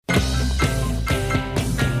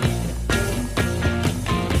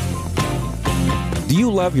Do you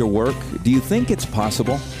love your work? Do you think it's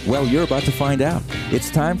possible? Well, you're about to find out. It's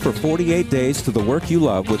time for 48 Days to the Work You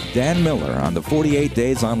Love with Dan Miller on the 48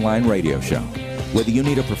 Days Online Radio Show. Whether you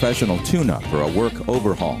need a professional tune-up or a work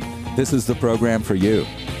overhaul, this is the program for you.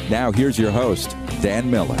 Now, here's your host, Dan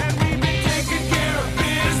Miller.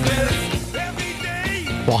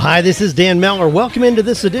 Well, hi, this is Dan Miller. Welcome into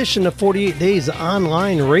this edition of 48 Days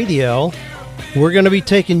Online Radio. We're going to be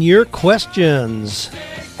taking your questions,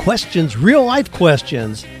 real-life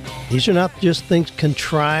questions. These are not just things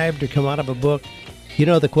contrived or come out of a book. You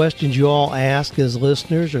know, the questions you all ask as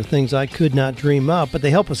listeners are things I could not dream up, but they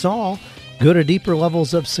help us all go to deeper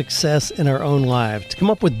levels of success in our own lives, to come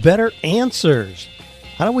up with better answers.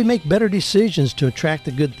 How do we make better decisions to attract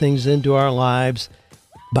the good things into our lives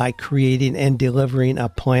by creating and delivering a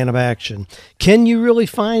plan of action? Can you really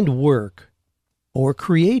find work or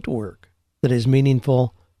create work that is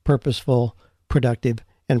meaningful, purposeful, productive,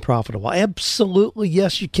 and profitable? Absolutely,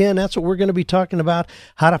 yes, you can. That's what we're going to be talking about,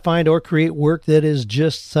 how to find or create work that is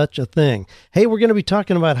just such a thing. Hey, we're going to be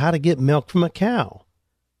talking about how to get milk from a cow.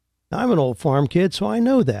 Now, I'm an old farm kid, so I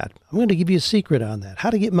know that. I'm going to give you a secret on that, how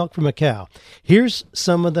to get milk from a cow. Here's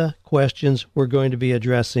some of the questions we're going to be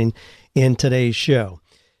addressing in today's show.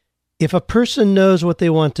 If a person knows what they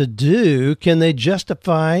want to do, can they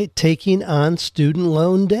justify taking on student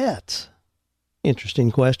loan debt?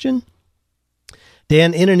 Interesting question.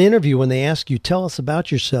 Dan, in an interview, when they ask you, tell us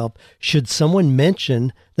about yourself, should someone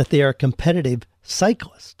mention that they are a competitive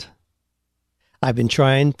cyclist? I've been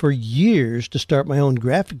trying for years to start my own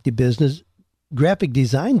graphic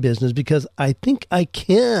design business because I think I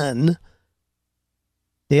can.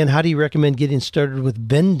 Dan, how do you recommend getting started with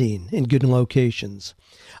vending in good locations?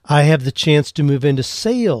 I have the chance to move into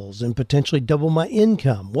sales and potentially double my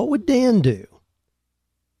income. What would Dan do?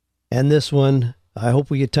 And this one, I hope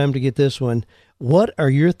we get time to get this one. What are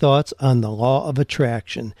your thoughts on the law of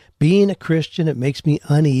attraction? Being a Christian, it makes me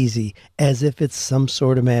uneasy, as if it's some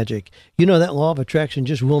sort of magic. You know, that law of attraction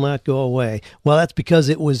just will not go away. Well, that's because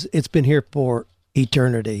it's been here for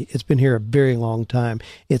eternity. It's been here a very long time.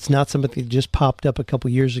 It's not something that just popped up a couple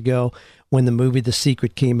years ago when the movie The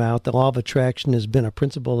Secret came out. The law of attraction has been a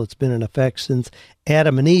principle that's been in effect since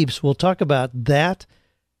Adam and Eve. So we'll talk about that.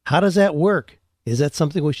 How does that work? Is that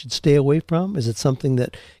something we should stay away from? Is it something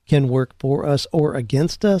that can work for us or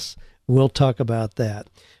against us? We'll talk about that.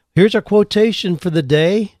 Here's our quotation for the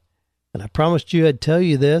day, and I promised you I'd tell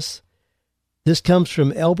you this. This comes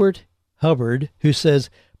from Elbert Hubbard, who says,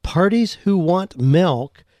 parties who want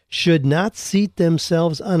milk should not seat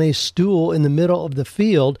themselves on a stool in the middle of the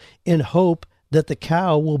field in hope that the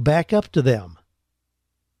cow will back up to them.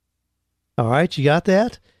 All right, you got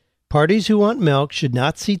that? Parties who want milk should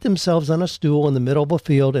not seat themselves on a stool in the middle of a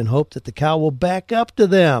field and hope that the cow will back up to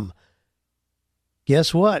them.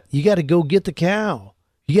 Guess what? You got to go get the cow.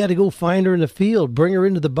 You got to go find her in the field, bring her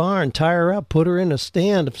into the barn, tie her up, put her in a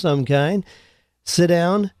stand of some kind, sit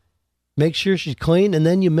down, make sure she's clean, and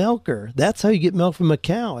then you milk her. That's how you get milk from a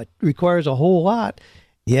cow. It requires a whole lot.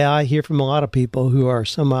 Yeah, I hear from a lot of people who are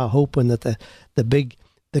somehow hoping that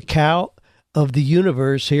the cow of the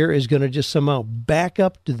universe here is going to just somehow back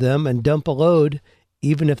up to them and dump a load,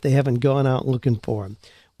 even if they haven't gone out looking for them.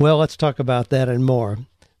 Well, let's talk about that and more.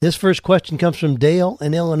 This first question comes from Dale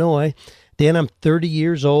in Illinois. Dan, I'm 30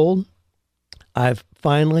 years old. I've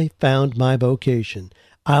finally found my vocation.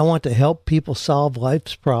 I want to help people solve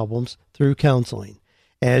life's problems through counseling.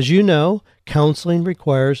 As you know, counseling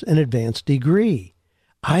requires an advanced degree.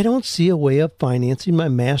 I don't see a way of financing my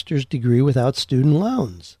master's degree without student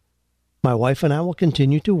loans. My wife and I will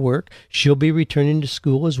continue to work. She'll be returning to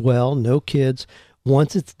school as well. No kids.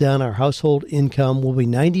 Once it's done, our household income will be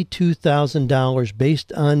 $92,000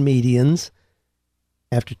 based on medians.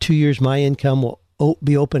 After 2 years, my income will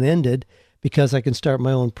be open-ended because I can start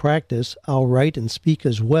my own practice. I'll write and speak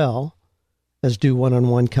as well as do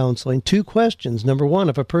one-on-one counseling. 2 questions. Number 1,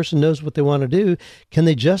 if a person knows what they want to do, can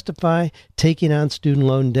they justify taking on student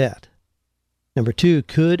loan debt? Number 2,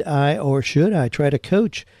 could I or should I try to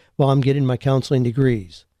coach while I'm getting my counseling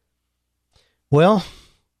degrees? Well,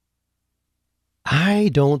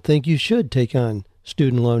 I don't think you should take on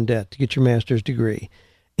student loan debt to get your master's degree.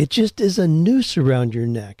 It just is a noose around your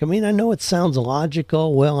neck. I mean, I know it sounds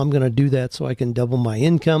logical. Well, I'm going to do that so I can double my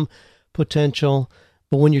income potential.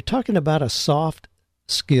 But when you're talking about a soft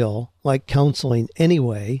skill like counseling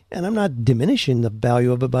anyway, and I'm not diminishing the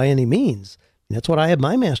value of it by any means. That's what I have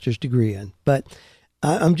my master's degree in. But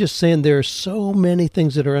I'm just saying there are so many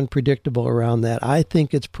things that are unpredictable around that. I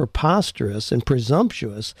think it's preposterous and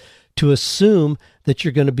presumptuous to assume that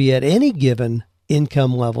you're going to be at any given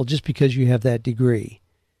income level just because you have that degree.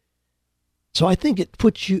 So I think it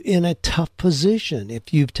puts you in a tough position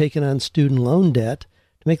if you've taken on student loan debt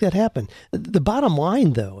to make that happen. The bottom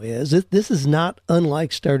line, though, is that this is not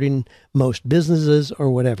unlike starting most businesses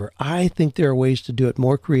or whatever. I think there are ways to do it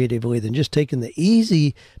more creatively than just taking the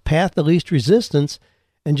easy path of least resistance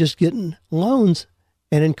and just getting loans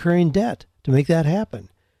and incurring debt to make that happen.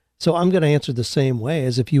 So I'm going to answer the same way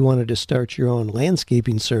as if you wanted to start your own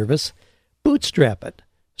landscaping service. Bootstrap it.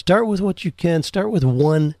 Start with what you can. Start with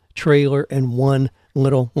one trailer and one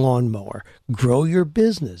little lawnmower. Grow your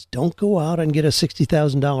business. Don't go out and get a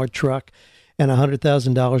 $60,000 truck and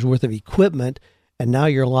 $100,000 worth of equipment, and now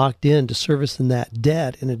you're locked in to servicing that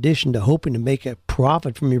debt in addition to hoping to make a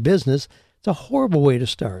profit from your business. It's a horrible way to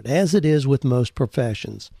start, as it is with most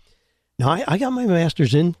professions. Now, I got my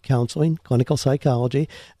master's in counseling, clinical psychology.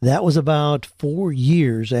 That was about 4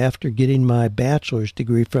 years after getting my bachelor's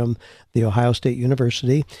degree from the Ohio State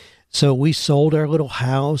University. So we sold our little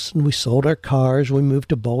house and we sold our cars. We moved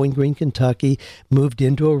to Bowling Green, Kentucky, moved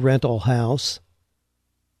into a rental house.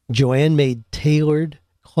 Joanne made tailored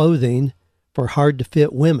clothing for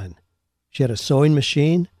hard-to-fit women. She had a sewing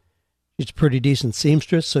machine. She's a pretty decent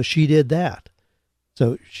seamstress, so she did that.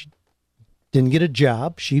 So she didn't get a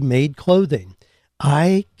job. She made clothing.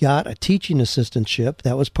 I got a teaching assistantship.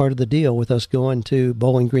 That was part of the deal with us going to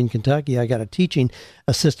Bowling Green, Kentucky. I got a teaching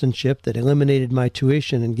assistantship that eliminated my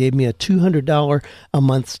tuition and gave me a $200 a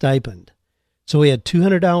month stipend. So we had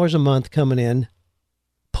 $200 a month coming in,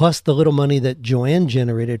 plus the little money that Joanne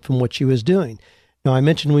generated from what she was doing. Now, I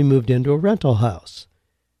mentioned we moved into a rental house.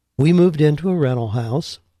 We moved into a rental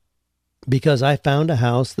house because I found a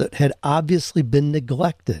house that had obviously been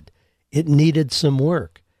neglected. It needed some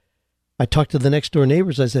work. I talked to the next door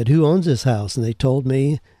neighbors. I said, who owns this house? And they told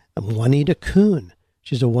me, Juanita Kuhn.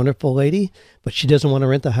 She's a wonderful lady, but she doesn't want to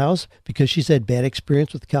rent the house because she's had bad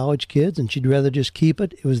experience with college kids and she'd rather just keep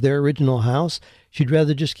it. It was their original house. She'd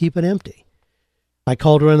rather just keep it empty. I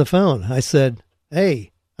called her on the phone. I said,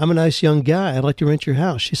 hey, I'm a nice young guy. I'd like to rent your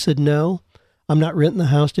house. She said, no, I'm not renting the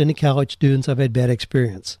house to any college students. I've had bad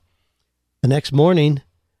experience. The next morning,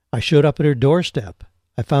 I showed up at her doorstep.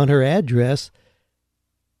 I found her address.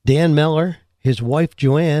 Dan Miller, his wife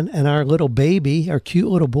Joanne, and our little baby, our cute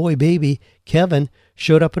little boy baby, Kevin,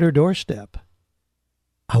 showed up at her doorstep.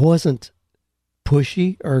 I wasn't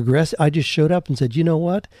pushy or aggressive. I just showed up and said, you know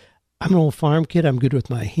what? I'm an old farm kid. I'm good with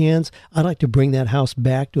my hands. I'd like to bring that house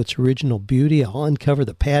back to its original beauty. I'll uncover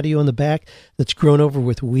the patio in the back that's grown over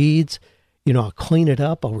with weeds. I'll clean it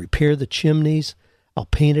up. I'll repair the chimneys. I'll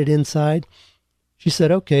paint it inside. She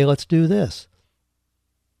said, okay, let's do this.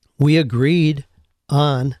 We agreed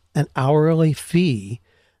on an hourly fee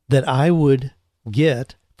that I would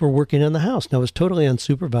get for working in the house. Now, it was totally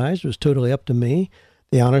unsupervised. It was totally up to me,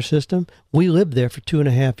 the honor system. We lived there for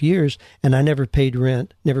 2.5 years, and I never paid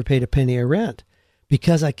rent, never paid a penny of rent,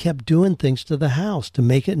 because I kept doing things to the house to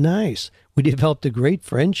make it nice. We developed a great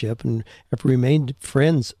friendship and have remained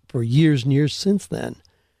friends for years and years since then.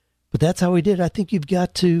 But that's how we did. I think you've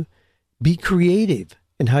got to be creative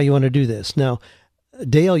in how you want to do this. Now,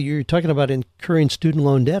 Dale, you're talking about incurring student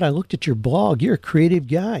loan debt. I looked at your blog. You're a creative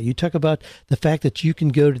guy. You talk about the fact that you can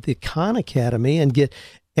go to the Khan Academy and get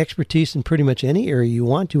expertise in pretty much any area you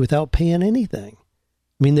want to without paying anything.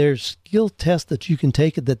 I mean, there's skill tests that you can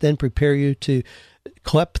take that then prepare you to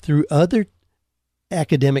clep through other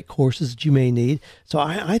academic courses that you may need. So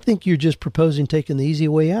I think you're just proposing taking the easy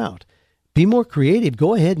way out. Be more creative.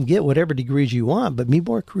 Go ahead and get whatever degrees you want, but be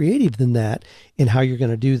more creative than that in how you're going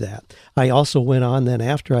to do that. I also went on then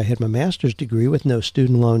after I had my master's degree with no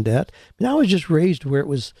student loan debt. And I was just raised where it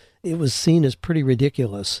was seen as pretty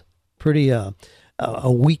ridiculous, pretty a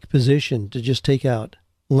weak position to just take out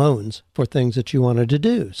loans for things that you wanted to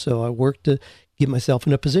do. So I worked to get myself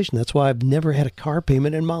in a position. That's why I've never had a car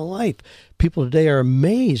payment in my life. People today are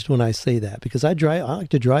amazed when I say that because I like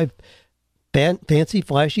to drive fancy,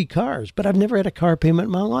 flashy cars, but I've never had a car payment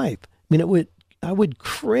in my life. I mean, I would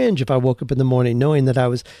cringe if I woke up in the morning knowing that I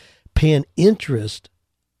was paying interest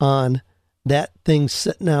on that thing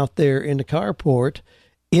sitting out there in the carport,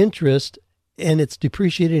 interest, and it's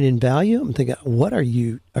depreciated in value. I'm thinking, what are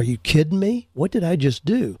you kidding me? What did I just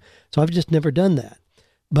do? So I've just never done that.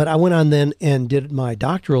 But I went on then and did my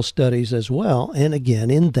doctoral studies as well. And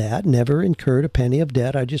again, in that, never incurred a penny of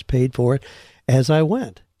debt. I just paid for it as I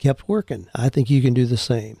went. Kept working. I think you can do the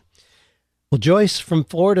same. Well, Joyce from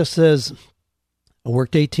Florida says, I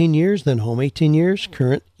worked 18 years, then home 18 years,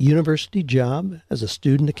 current university job as a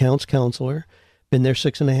student accounts counselor. Been there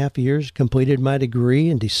 6.5 years, completed my degree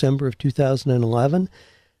in December of 2011.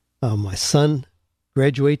 My son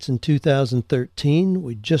graduates in 2013.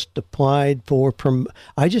 I just applied for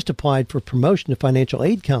promotion to financial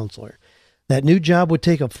aid counselor. That new job would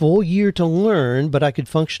take a full year to learn, but I could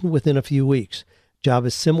function within a few weeks. Job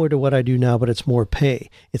is similar to what I do now, but it's more pay.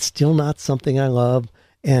 It's still not something I love,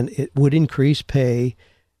 and it would increase pay.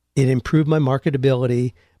 It improved my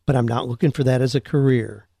marketability, but I'm not looking for that as a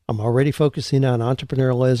career. I'm already focusing on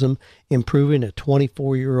entrepreneurialism, improving a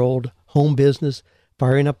 24-year-old home business,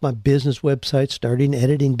 firing up my business website, starting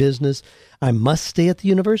editing business. I must stay at the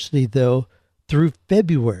university, though, through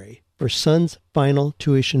February for son's final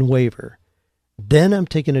tuition waiver. Then I'm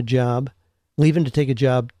taking a job, leaving to take a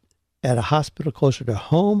job at a hospital closer to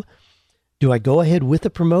home. Do I go ahead with a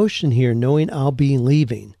promotion here knowing I'll be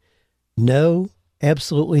leaving? No,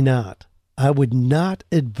 absolutely not. I would not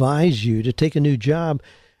advise you to take a new job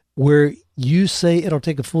where you say it'll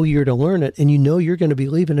take a full year to learn it and you know you're going to be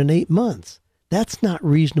leaving in 8 months. That's not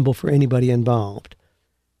reasonable for anybody involved.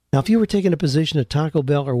 Now, if you were taking a position at Taco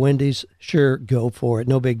Bell or Wendy's, sure, go for it.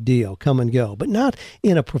 No big deal. Come and go. But not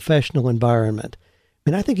in a professional environment.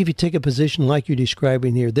 And I think if you take a position like you're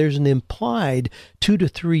describing here, there's an implied 2 to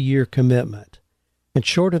 3 year commitment. And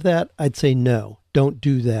short of that, I'd say no, don't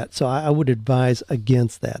do that. So I would advise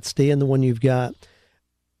against that. Stay in the one you've got.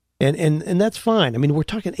 And that's fine. I mean, we're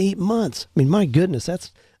talking 8 months. I mean, my goodness,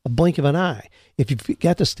 that's a blink of an eye. If you've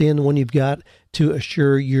got to stay in the one you've got to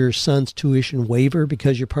assure your son's tuition waiver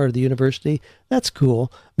because you're part of the university, that's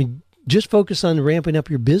cool. I mean, just focus on ramping up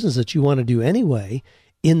your business that you want to do anyway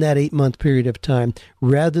in that 8-month period of time,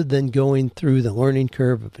 rather than going through the learning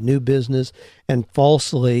curve of a new business and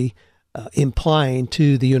falsely implying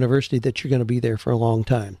to the university that you're going to be there for a long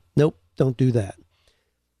time. Nope, don't do that.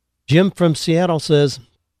 Jim from Seattle says,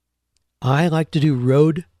 I like to do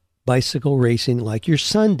road bicycle racing like your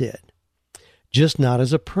son did, just not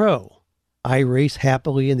as a pro. I race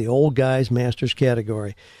happily in the old guys masters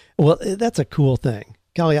category. Well, that's a cool thing.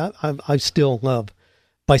 Golly, I still love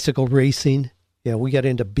bicycle racing. Yeah, we got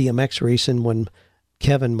into BMX racing when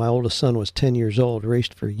Kevin, my oldest son, was 10 years old,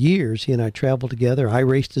 raced for years. He and I traveled together. I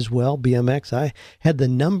raced as well, BMX. I had the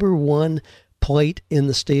 #1 plate in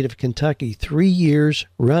the state of Kentucky 3 years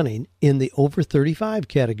running in the over 35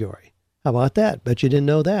 category. How about that? Bet you didn't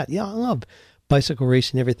know that. Yeah, I love bicycle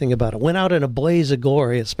racing, everything about it. Went out in a blaze of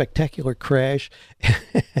glory, a spectacular crash,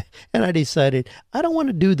 and I decided I don't want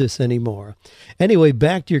to do this anymore. Anyway,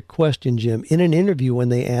 back to your question, Jim. In an interview, when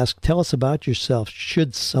they ask, tell us about yourself,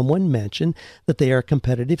 should someone mention that they are a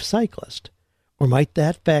competitive cyclist? Or might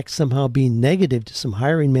that fact somehow be negative to some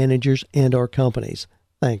hiring managers and or companies?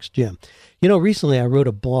 Thanks, Jim. You know, recently I wrote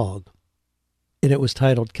a blog, and it was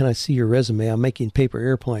titled, Can I See Your Resume? I'm Making Paper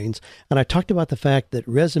Airplanes. And I talked about the fact that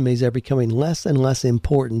resumes are becoming less and less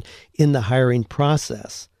important in the hiring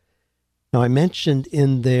process. Now, I mentioned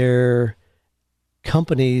in their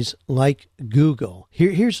companies like Google.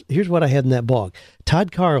 Here's what I had in that blog.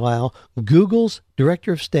 Todd Carlisle, Google's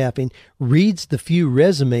director of staffing, reads the few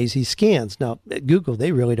resumes he scans. Now, at Google,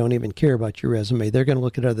 they really don't even care about your resume. They're going to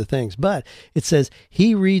look at other things. But it says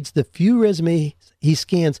he reads the few resumes he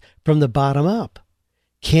scans from the bottom up.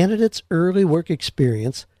 Candidates' early work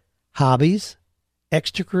experience, hobbies,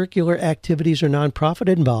 extracurricular activities or nonprofit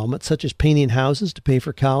involvement, such as painting houses to pay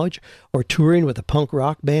for college or touring with a punk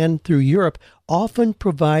rock band through Europe, often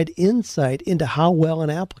provide insight into how well an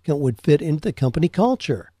applicant would fit into the company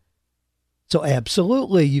culture. So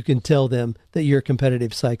absolutely, you can tell them that you're a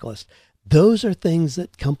competitive cyclist. Those are things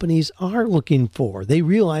that companies are looking for. They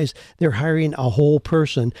realize they're hiring a whole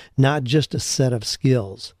person, not just a set of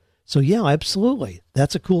skills. So yeah, absolutely.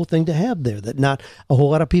 That's a cool thing to have there that not a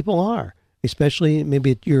whole lot of people are. Especially maybe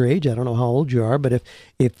at your age. I don't know how old you are, but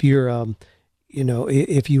if you're,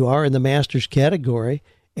 if you are in the masters category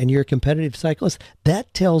and you're a competitive cyclist,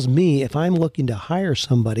 that tells me if I'm looking to hire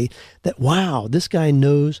somebody that, wow, this guy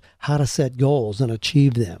knows how to set goals and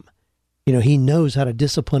achieve them. You know, he knows how to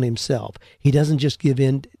discipline himself. He doesn't just give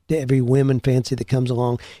in to every whim and fancy that comes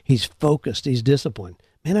along. He's focused. He's disciplined.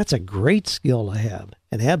 Man, that's a great skill to have.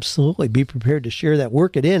 And absolutely be prepared to share that,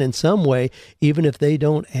 work it in some way, even if they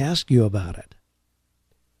don't ask you about it.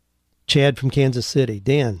 Chad from Kansas City.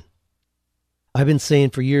 Dan, I've been saying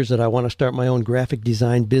for years that I want to start my own graphic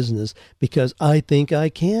design business because I think I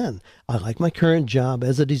can. I like my current job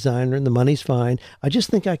as a designer and the money's fine. I just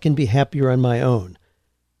think I can be happier on my own.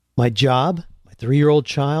 My job, my 3-year-old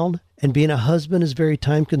child, and being a husband is very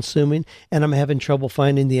time-consuming, and I'm having trouble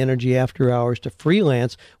finding the energy after hours to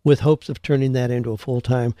freelance with hopes of turning that into a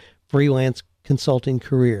full-time freelance consulting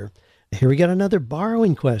career. Here we got another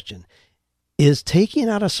borrowing question. Is taking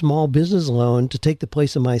out a small business loan to take the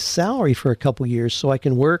place of my salary for a couple years so I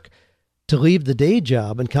can work to leave the day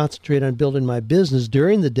job and concentrate on building my business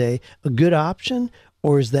during the day a good option,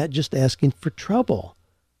 or is that just asking for trouble?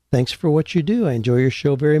 Thanks for what you do. I enjoy your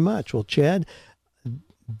show very much. Well, Chad,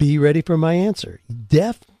 be ready for my answer.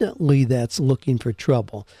 Definitely that's looking for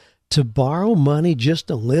trouble. To borrow money just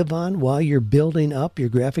to live on while you're building up your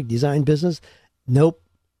graphic design business? Nope,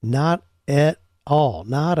 not at all.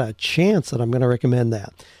 Not a chance that I'm going to recommend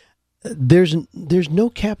that. There's no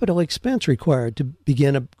capital expense required to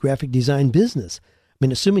begin a graphic design business. I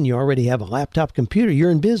mean, assuming you already have a laptop computer, you're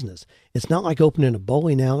in business. It's not like opening a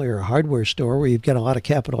bowling alley or a hardware store where you've got a lot of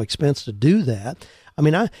capital expense to do that. I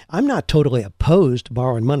mean, I'm not totally opposed to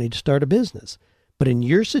borrowing money to start a business. But in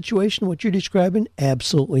your situation, what you're describing,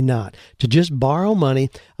 absolutely not. To just borrow money,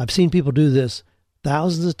 I've seen people do this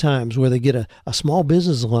thousands of times where they get a small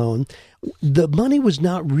business loan. The money was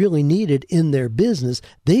not really needed in their business.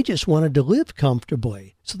 They just wanted to live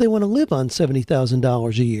comfortably. So they want to live on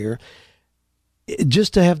 $70,000 a year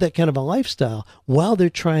just to have that kind of a lifestyle while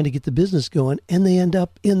they're trying to get the business going, and they end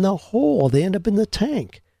up in the hole. They end up in the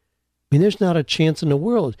tank. I mean, there's not a chance in the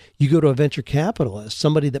world. You go to a venture capitalist,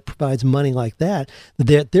 somebody that provides money like that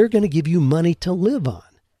they're going to give you money to live on.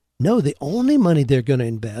 No, the only money they're going to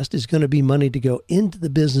invest is going to be money to go into the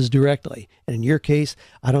business directly. And in your case,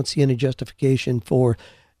 I don't see any justification for,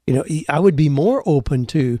 I would be more open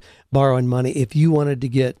to borrowing money if you wanted to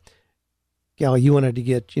get,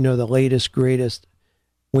 the latest, greatest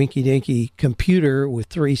winky-dinky computer with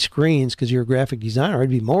 3 screens because you're a graphic designer. I'd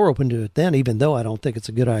be more open to it then, even though I don't think it's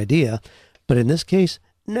a good idea. But in this case,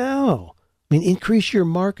 no. I mean, increase your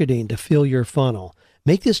marketing to fill your funnel.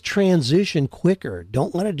 Make this transition quicker.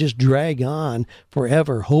 Don't let it just drag on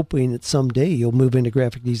forever, hoping that someday you'll move into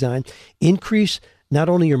graphic design. Increase not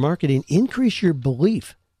only your marketing, increase your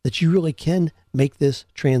belief that you really can make this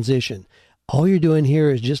transition. All you're doing here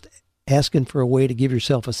is just asking for a way to give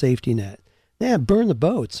yourself a safety net. Yeah, burn the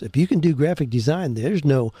boats. If you can do graphic design, there's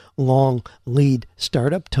no long lead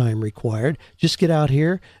startup time required. Just get out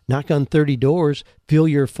here, knock on 30 doors, fill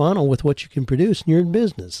your funnel with what you can produce, and you're in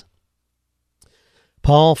business.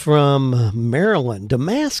 Paul from Maryland,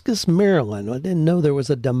 Damascus, Maryland. I didn't know there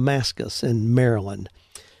was a Damascus in Maryland.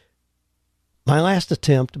 My last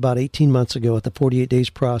attempt about 18 months ago at the 48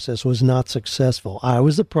 days process was not successful. I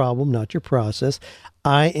was the problem, not your process.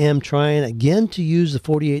 I am trying again to use the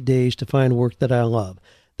 48 days to find work that I love.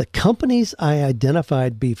 The companies I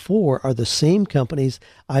identified before are the same companies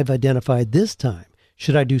I've identified this time.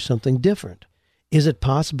 Should I do something different? Is it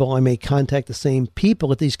possible I may contact the same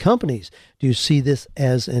people at these companies? Do you see this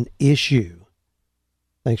as an issue?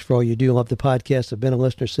 Thanks for all you do. Love the podcast. I've been a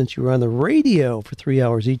listener since you were on the radio for 3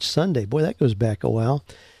 hours each Sunday. Boy, that goes back a while.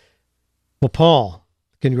 Well, Paul,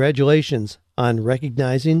 congratulations on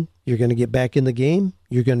recognizing you're going to get back in the game.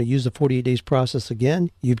 You're going to use the 48 days process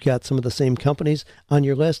again. You've got some of the same companies on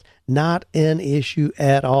your list. Not an issue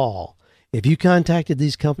at all. If you contacted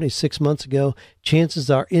these companies 6 months ago,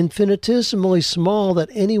 chances are infinitesimally small that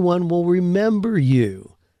anyone will remember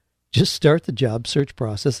you. Just start the job search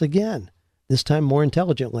process again. This time more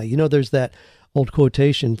intelligently. There's that old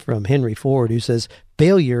quotation from Henry Ford who says,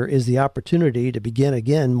 failure is the opportunity to begin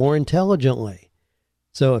again more intelligently.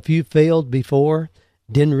 So if you failed before,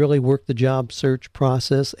 didn't really work the job search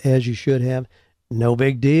process as you should have, no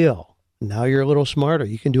big deal. Now you're a little smarter.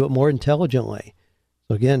 You can do it more intelligently.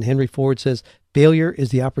 So again, Henry Ford says, failure is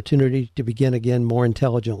the opportunity to begin again more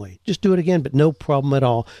intelligently. Just do it again, but no problem at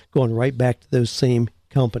all. Going right back to those same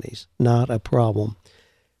companies. Not a problem.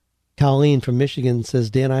 Colleen from Michigan says,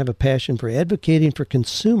 Dan, I have a passion for advocating for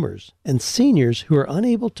consumers and seniors who are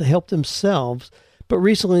unable to help themselves, but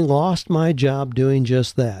recently lost my job doing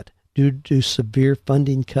just that due to severe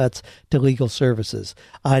funding cuts to legal services.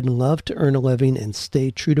 I'd love to earn a living and stay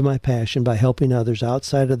true to my passion by helping others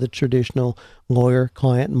outside of the traditional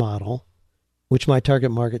lawyer-client model, which my target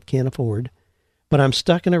market can't afford, but I'm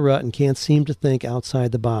stuck in a rut and can't seem to think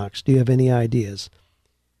outside the box. Do you have any ideas?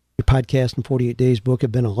 Your podcast and 48 Days book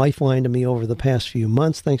have been a lifeline to me over the past few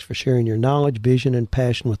months. Thanks for sharing your knowledge, vision, and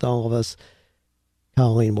passion with all of us,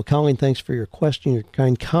 Colleen. Well, Colleen, thanks for your question, your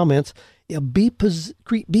kind comments. Be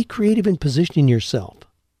creative in positioning yourself.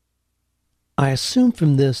 I assume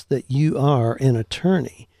from this that you are an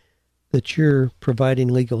attorney, that you're providing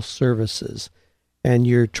legal services, and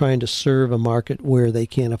you're trying to serve a market where they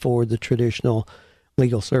can't afford the traditional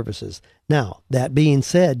legal services. Now, that being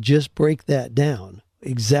said, just break that down.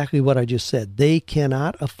 Exactly what I just said. They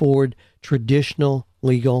cannot afford traditional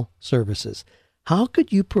legal services. How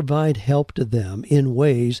could you provide help to them in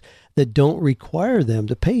ways that don't require them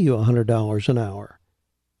to pay you $100 an hour?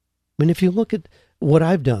 I mean, if you look at what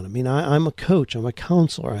I've done, I'm a coach, I'm a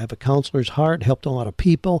counselor. I have a counselor's heart, helped a lot of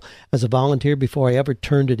people as a volunteer before I ever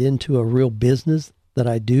turned it into a real business that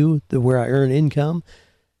I do, where I earn income.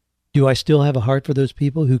 Do I still have a heart for those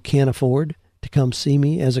people who can't afford to come see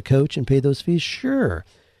me as a coach and pay those fees? Sure.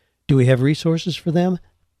 Do we have resources for them?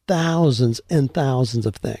 Thousands and thousands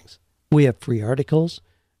of things. We have free articles.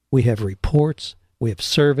 We have reports. We have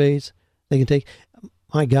surveys. They can take,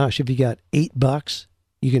 my gosh, if you got $8,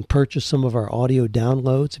 you can purchase some of our audio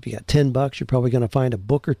downloads. If you got $10, you're probably going to find a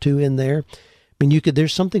book or two in there. I mean,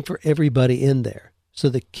 there's something for everybody in there. So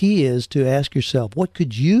the key is to ask yourself, what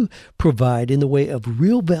could you provide in the way of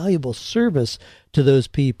real valuable service to those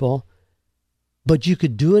people, but you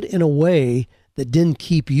could do it in a way that didn't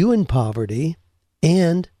keep you in poverty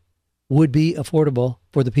and would be affordable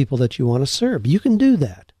for the people that you want to serve. You can do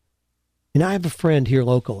that. And I have a friend here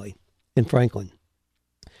locally in Franklin.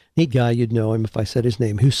 Neat guy, you'd know him if I said his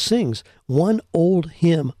name, who sings one old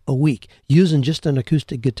hymn a week using just an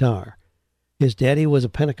acoustic guitar. His daddy was a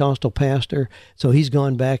Pentecostal pastor, so he's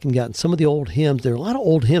gone back and gotten some of the old hymns. There are a lot of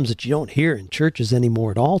old hymns that you don't hear in churches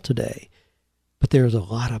anymore at all today. But there's a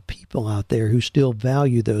lot of people out there who still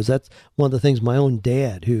value those. That's one of the things my own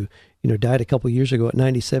dad, who died a couple of years ago at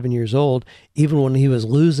 97 years old, even when he was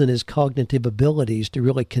losing his cognitive abilities to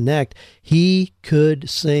really connect, he could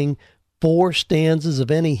sing 4 stanzas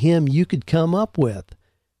of any hymn you could come up with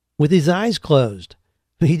his eyes closed.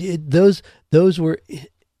 Those were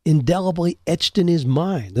indelibly etched in his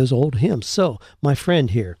mind, those old hymns. So my friend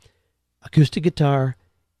here, acoustic guitar,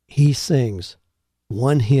 he sings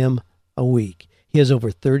one hymn a week. He has over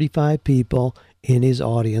 35 people in his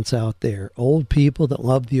audience out there, old people that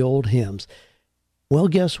love the old hymns. Well,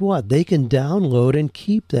 guess what? They can download and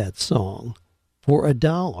keep that song for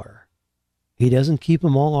 $1. He doesn't keep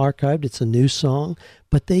them all archived. It's a new song,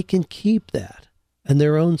 but they can keep that in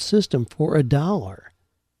their own system for $1.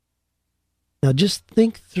 Now, just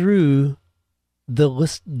think through the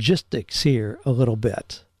logistics here a little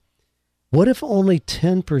bit. What if only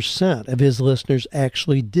 10% of his listeners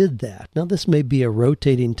actually did that? Now, this may be a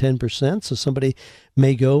rotating 10%, so somebody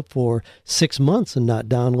may go for 6 months and not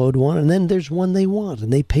download one, and then there's one they want,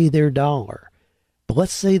 and they pay their $1. But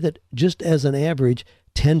let's say that just as an average,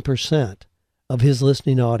 10% of his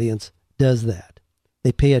listening audience does that.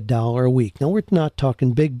 They pay $1 a week. Now, we're not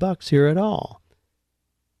talking big bucks here at all.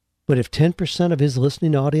 But if 10% of his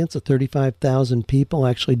listening audience of 35,000 people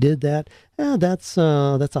actually did that, that's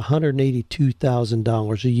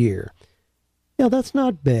 $182,000 a year. Now, that's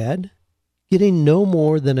not bad. Getting no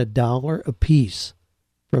more than $1 a piece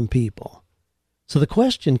from people. So the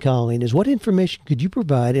question, Colleen, is what information could you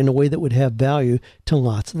provide in a way that would have value to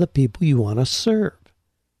lots of the people you want to serve?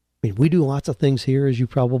 I mean, we do lots of things here, as you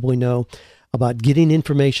probably know, about getting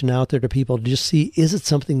information out there to people to just see, is it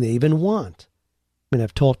something they even want? I mean,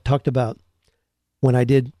 I've talked about when I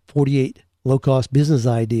did 48 low-cost business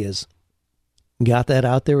ideas. Got that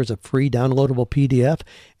out there as a free downloadable PDF,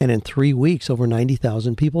 and in 3 weeks, over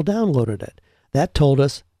 90,000 people downloaded it. That told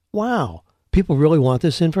us, wow, people really want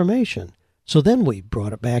this information. So then we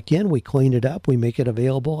brought it back in, we cleaned it up, we make it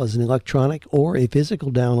available as an electronic or a physical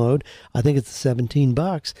download. I think it's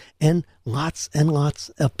 $17, and lots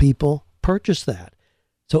of people purchase that.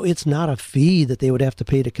 So it's not a fee that they would have to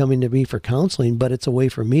pay to come into me for counseling, but it's a way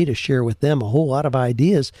for me to share with them a whole lot of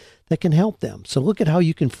ideas that can help them. So look at how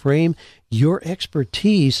you can frame your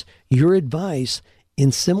expertise, your advice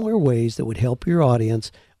in similar ways that would help your audience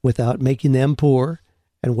without making them poor,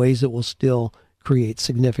 and ways that will still create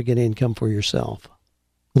significant income for yourself.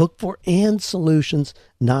 Look for and solutions,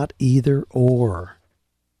 not either or.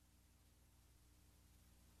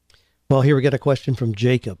 Well, here we got a question from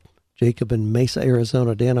Jacob. Jacob in Mesa,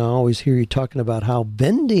 Arizona. Dan, I always hear you talking about how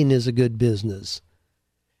vending is a good business.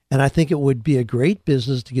 And I think it would be a great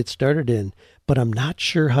business to get started in, but I'm not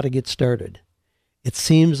sure how to get started. It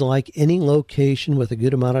seems like any location with a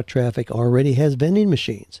good amount of traffic already has vending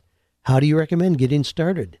machines. How do you recommend getting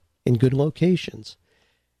started in good locations?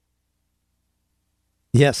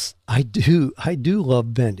 Yes, I do. I do love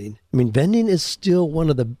vending. I mean, vending is still one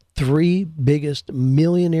of the 3 biggest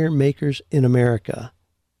millionaire makers in America.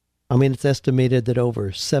 I mean, it's estimated that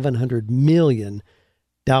over $700 million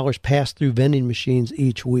pass through vending machines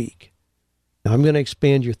each week. Now, I'm going to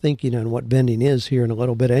expand your thinking on what vending is here in a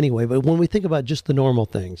little bit anyway, but when we think about just the normal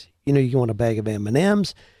things, you want a bag of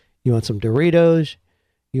M&Ms, you want some Doritos,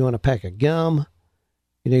 you want a pack of gum,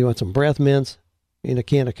 you want some breath mints, a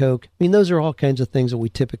can of Coke. I mean, those are all kinds of things that we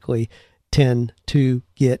typically tend to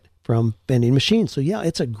get from vending machines. So yeah,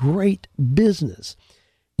 it's a great business.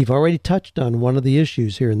 You've already touched on one of the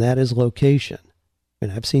issues here, and that is location.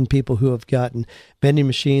 And I've seen people who have gotten vending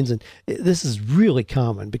machines, and this is really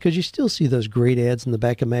common because you still see those great ads in the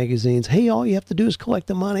back of magazines. Hey, all you have to do is collect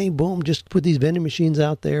the money. Boom, just put these vending machines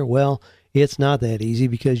out there. Well, it's not that easy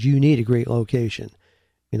because you need a great location.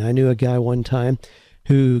 mean, I knew a guy one time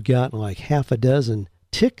who got like half a dozen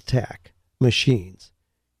Tic Tac machines.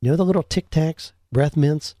 You know the little Tic Tacs, breath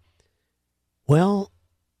mints? Well,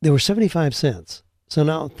 they were 75 cents. So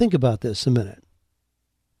now think about this a minute.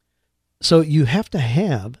 So you have to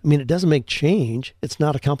have, I mean, it doesn't make change. It's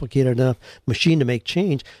not a complicated enough machine to make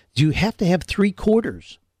change. You have to have 3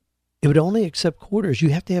 quarters. It would only accept quarters. You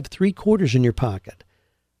have to have 3 quarters in your pocket.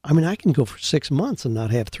 I mean, I can go for 6 months and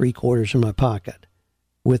not have 3 quarters in my pocket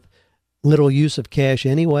with little use of cash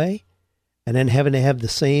anyway, and then having to have the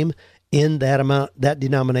same in that amount, that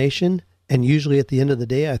denomination. And usually at the end of the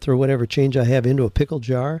day, I throw whatever change I have into a pickle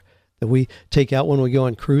jar that we take out when we go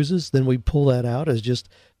on cruises. Then we pull that out as just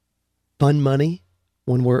fun money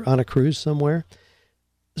when we're on a cruise somewhere.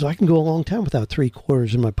 So I can go a long time without 3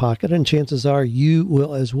 quarters in my pocket, and chances are you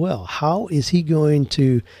will as well. How is he going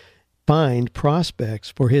to find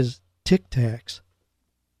prospects for his Tic Tacs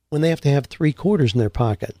when they have to have 3 quarters in their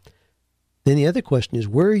pocket? Then the other question is,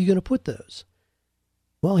 where are you going to put those?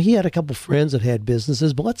 Well, he had a couple friends that had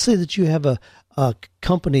businesses, but let's say that you have a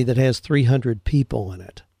company that has 300 people in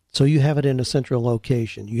it. So you have it in a central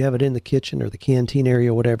location. You have it in the kitchen or the canteen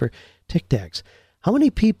area, whatever, Tic Tacs. How many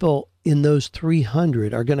people in those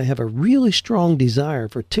 300 are going to have a really strong desire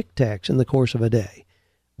for Tic Tacs in the course of a day?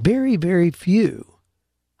 Very, very few.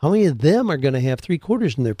 How many of them are going to have 3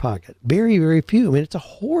 quarters in their pocket? Very, very few. I mean, it's a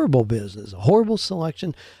horrible business, a horrible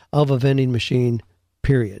selection of a vending machine,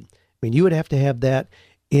 period. I mean, you would have to have that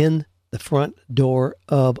in the front door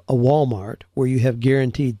of a Walmart where you have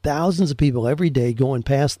guaranteed thousands of people every day going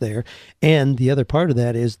past there. And the other part of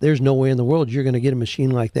that is there's no way in the world you're going to get a machine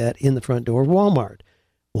like that in the front door of Walmart.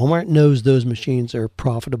 Walmart knows those machines are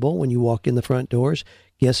profitable when you walk in the front doors.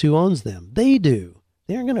 Guess who owns them? They do.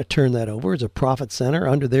 They aren't going to turn that over as a profit center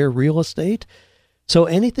under their real estate. So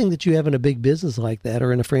anything that you have in a big business like that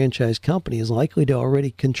or in a franchise company is likely to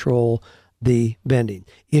already control the vending.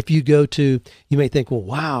 If you go to, you may think, well,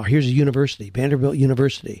 wow, here's a university, Vanderbilt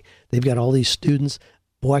University. They've got all these students.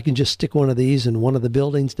 Boy, I can just stick one of these in one of the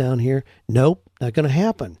buildings down here. Nope, not going to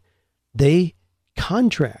happen. They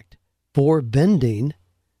contract for vending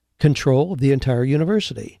control of the entire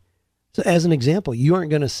university. So as an example, you aren't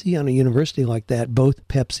going to see on a university like that both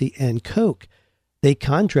Pepsi and Coke. They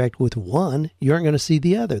contract with one, you aren't going to see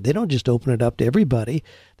the other. They don't just open it up to everybody.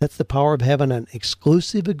 That's the power of having an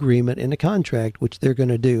exclusive agreement in a contract, which they're going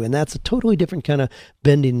to do. And that's a totally different kind of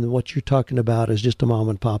vending than what you're talking about as just a mom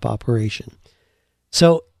and pop operation.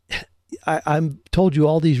 So I'm told you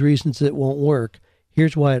all these reasons it won't work.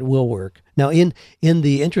 Here's why it will work. Now, in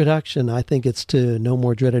the introduction, I think it's to No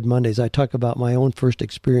More Dreaded Mondays, I talk about my own first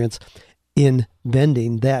experience in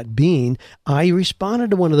vending, that being, I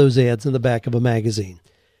responded to one of those ads in the back of a magazine.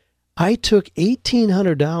 I took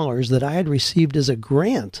 $1,800 that I had received as a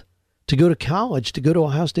grant to go to college, to go to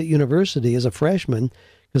Ohio State University as a freshman,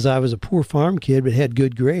 because I was a poor farm kid but had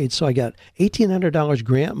good grades. So I got $1,800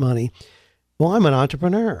 grant money. Well, I'm an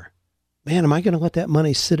entrepreneur. Man, am I going to let that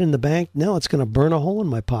money sit in the bank? No, it's going to burn a hole in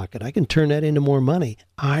my pocket. I can turn that into more money.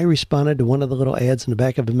 I responded to one of the little ads in the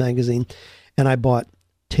back of a magazine, and I bought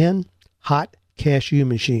 10 hot cashew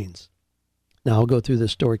machines. Now, I'll go through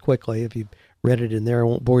this story quickly. If you've read it in there, I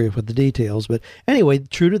won't bore you with the details. But anyway,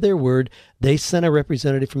 true to their word, they sent a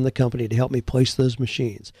representative from the company to help me place those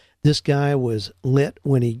machines. This guy was lit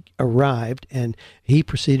when he arrived, and he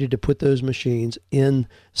proceeded to put those machines in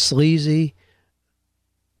sleazy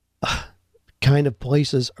kind of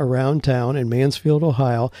places around town in Mansfield,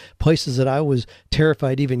 Ohio, places that I was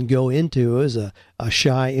terrified to even go into as a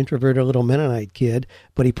shy, introverted little Mennonite kid.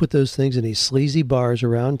 But he put those things in these sleazy bars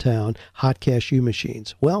around town, hot cashew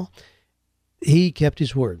machines. Well, he kept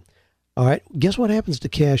his word. All right, guess what happens to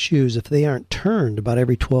cashews if they aren't turned about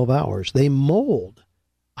every 12 hours? They mold.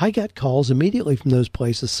 I got calls immediately from those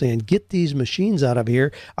places saying, get these machines out of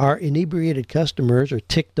here. Our inebriated customers are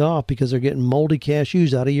ticked off because they're getting moldy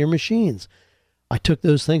cashews out of your machines. I took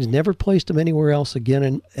those things, never placed them anywhere else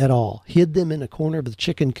again at all. Hid them in a corner of the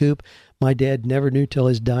chicken coop. My dad never knew till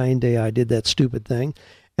his dying day I did that stupid thing.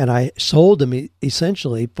 And I sold them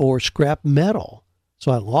essentially for scrap metal.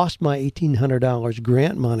 So I lost my $1,800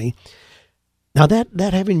 grant money. Now that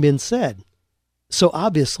having been said, so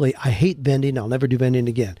obviously I hate vending. I'll never do vending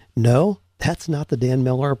again. No, that's not the Dan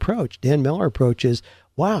Miller approach. Dan Miller approach is,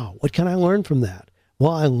 wow, what can I learn from that?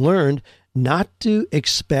 Well, I learned not to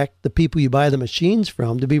expect the people you buy the machines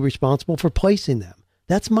from to be responsible for placing them.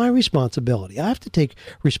 That's my responsibility. I have to take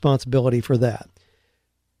responsibility for that.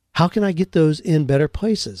 How can I get those in better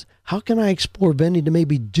places? How can I explore vending to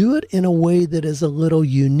maybe do it in a way that is a little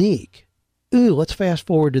unique? Ooh, let's fast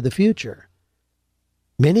forward to the future.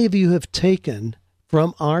 Many of you have taken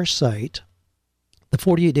from our site the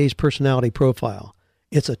 48 Days Personality Profile.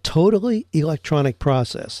 It's a totally electronic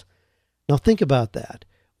process. Now think about that.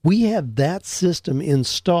 We have that system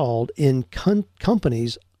installed in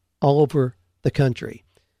companies all over the country.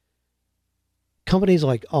 Companies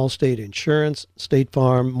like Allstate Insurance, State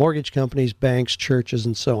Farm, mortgage companies, banks, churches,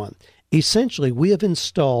 and so on. Essentially, we have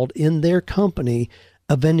installed in their company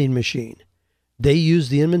a vending machine. They use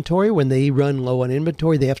the inventory. When they run low on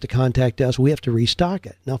inventory, they have to contact us. We have to restock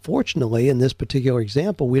it. Now, fortunately, in this particular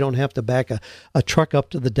example, we don't have to back a truck up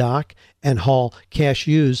to the dock and haul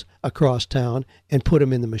cashews across town and put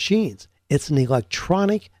them in the machines. It's an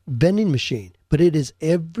electronic vending machine, but it is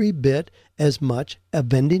every bit as much a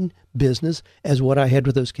vending business as what I had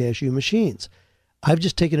with those cashew machines. I've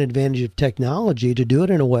just taken advantage of technology to do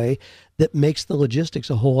it in a way that makes the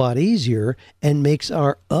logistics a whole lot easier and makes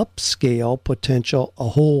our upscale potential a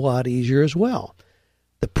whole lot easier as well.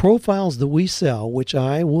 The profiles that we sell, which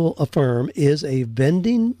I will affirm is a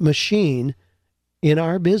vending machine in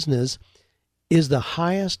our business, is the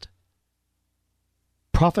highest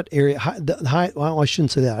profit area. Well, I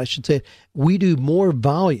shouldn't say that. I should say we do more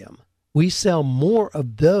volume. We sell more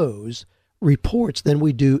of those reports than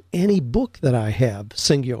we do any book that I have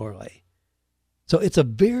singularly. So it's a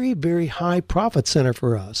very, very high profit center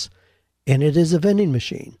for us, and it is a vending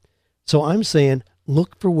machine. So I'm saying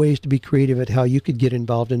look for ways to be creative at how you could get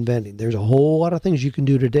involved in vending. There's a whole lot of things you can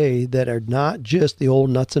do today that are not just the old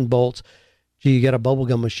nuts and bolts. Gee, you got a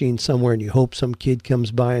bubblegum machine somewhere and you hope some kid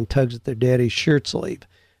comes by and tugs at their daddy's shirt sleeve.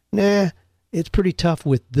 Nah, it's pretty tough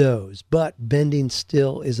with those, but vending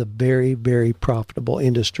still is a very, very profitable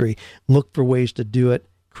industry. Look for ways to do it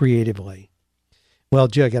creatively. Well,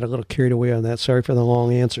 Joe, I got a little carried away on that. Sorry for the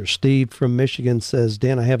long answer. Steve from Michigan says,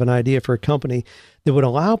 Dan, I have an idea for a company that would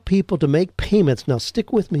allow people to make payments. Now,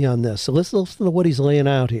 stick with me on this. So let's listen to what he's laying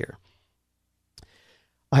out here.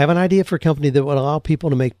 I have an idea for a company that would allow people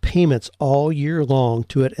to make payments all year long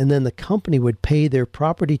to it, and then the company would pay their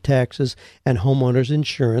property taxes and homeowners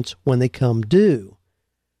insurance when they come due.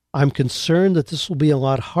 I'm concerned that this will be a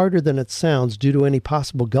lot harder than it sounds due to any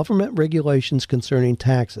possible government regulations concerning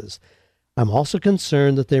taxes. I'm also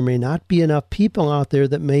concerned that there may not be enough people out there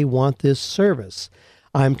that may want this service.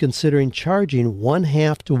 I'm considering charging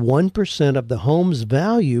 0.5% to 1% of the home's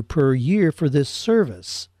value per year for this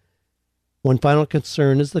service. One final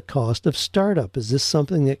concern is the cost of startup. Is this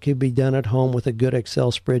something that could be done at home with a good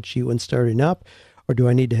Excel spreadsheet when starting up, or do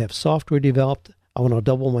I need to have software developed? I want to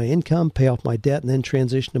double my income, pay off my debt, and then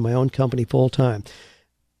transition to my own company full time.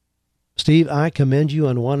 Steve, I commend you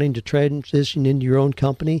on wanting to transition into your own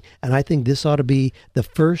company, and I think this ought to be the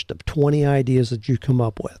first of 20 ideas that you come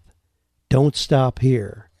up with. Don't stop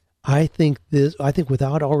here. I think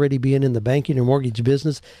without already being in the banking or mortgage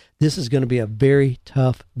business, this is going to be a very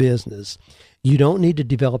tough business. You don't need to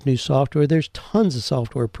develop new software. There's tons of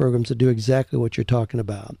software programs that do exactly what you're talking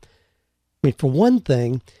about. I mean, for one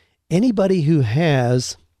thing, anybody who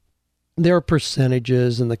has, there are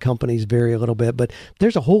percentages and the companies vary a little bit, but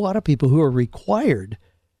there's a whole lot of people who are required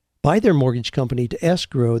by their mortgage company to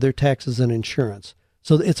escrow their taxes and insurance.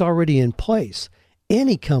 So it's already in place.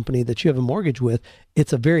 Any company that you have a mortgage with,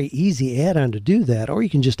 it's a very easy add-on to do that. Or you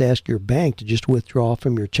can just ask your bank to just withdraw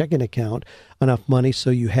from your checking account enough money so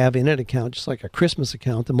you have in an account, just like a Christmas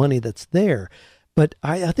account, the money that's there. But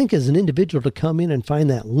I think as an individual to come in and find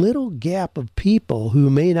that little gap of people who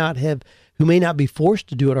may not be forced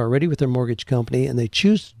to do it already with their mortgage company, and they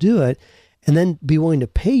choose to do it and then be willing to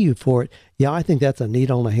pay you for it, yeah, I think that's a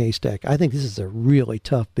needle in a haystack. I think this is a really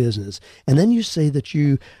tough business. And then you say that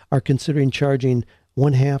you are considering charging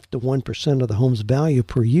 0.5% to 1% of the home's value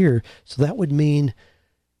per year. So that would mean,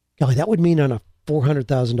 golly, that would mean on a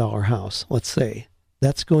 $400,000 house, let's say,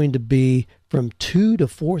 that's going to be from $2,000 to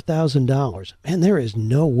 $4,000. Man, there is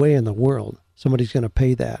no way in the world somebody's going to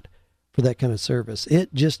pay that for that kind of service.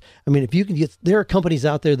 It just, I mean, if you can get, there are companies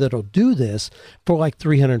out there that'll do this for like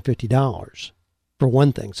 $350 for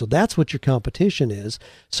one thing. So that's what your competition is.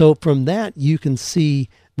 So from that, you can see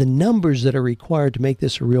the numbers that are required to make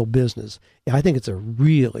this a real business. I think it's a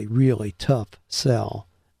really, really tough sell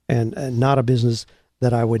and not a business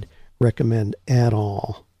that I would recommend at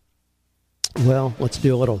all. Well, let's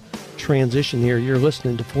do a little transition here. You're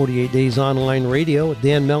listening to 48 Days Online Radio with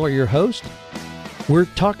Dan Miller, your host. We're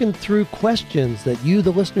talking through questions that you,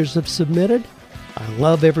 the listeners, have submitted. I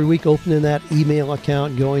love every week opening that email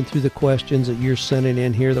account, going through the questions that you're sending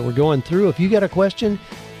in here that we're going through. If you got a question,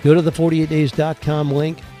 go to the 48days.com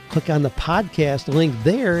link, click on the podcast link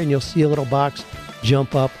there, and you'll see a little box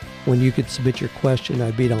jump up when you could submit your question.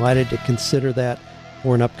 I'd be delighted to consider that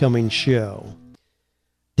for an upcoming show.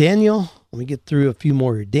 Daniel, Let me get through a few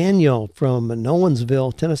more here. Daniel from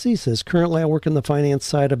Nolensville, Tennessee says, currently I work in the finance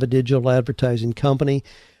side of a digital advertising company.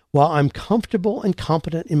 While I'm comfortable and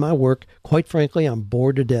competent in my work, quite frankly, I'm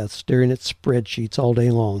bored to death staring at spreadsheets all day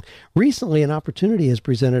long. Recently, an opportunity has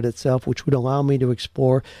presented itself which would allow me to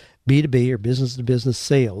explore B2B or business-to-business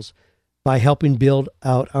sales by helping build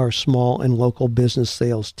out our small and local business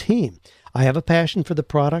sales team. I have a passion for the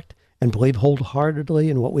product and believe wholeheartedly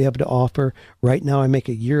in what we have to offer. Right now, I make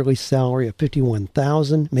a yearly salary of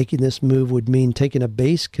 $51,000. Making this move would mean taking a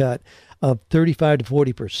base cut of 35 to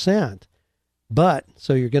 40%. But,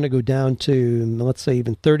 so you're going to go down to, let's say,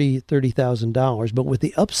 even $30,000, but with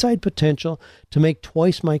the upside potential to make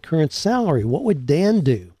twice my current salary. What would Dan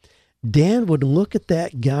do? Dan would look at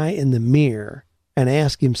that guy in the mirror and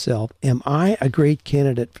ask himself, am I a great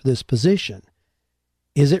candidate for this position?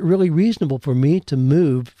 Is it really reasonable for me to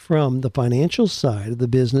move from the financial side of the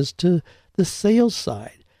business to the sales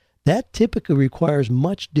side? That typically requires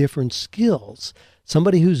much different skills.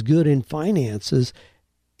 Somebody who's good in finances,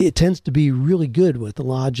 it tends to be really good with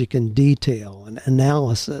logic and detail and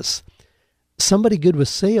analysis. Somebody good with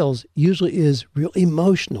sales usually is real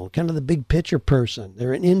emotional, kind of the big picture person.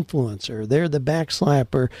 They're an influencer. They're the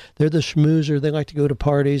backslapper. They're the schmoozer. They like to go to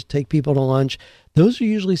parties, take people to lunch. Those are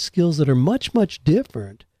usually skills that are much, much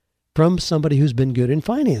different from somebody who's been good in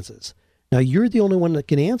finances. Now, you're the only one that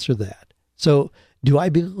can answer that. So do I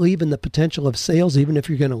believe in the potential of sales even if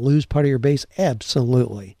you're going to lose part of your base?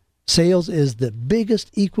 Absolutely. Sales is the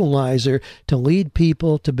biggest equalizer to lead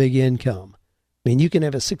people to big income. I mean, you can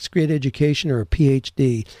have a 6th grade education or a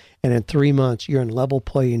PhD, and in 3 months, you're in level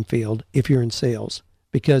playing field if you're in sales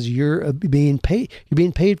because you're being paid. You're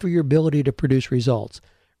being paid for your ability to produce results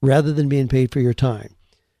rather than being paid for your time.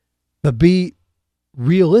 But be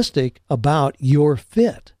realistic about your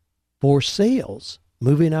fit for sales,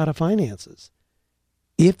 moving out of finances.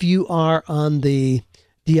 If you are on the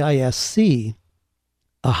DISC,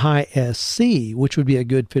 a high SC, which would be a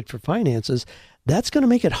good fit for finances, that's going to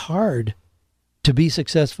make it hard to be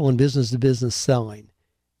successful in business-to-business selling.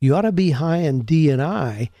 You ought to be high in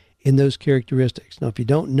D&I in those characteristics. Now, if you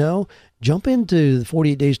don't know, jump into the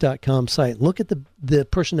 48days.com site. Look at the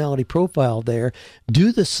personality profile there.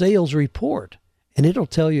 Do the sales report, and it'll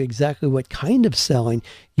tell you exactly what kind of selling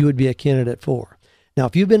you would be a candidate for. Now,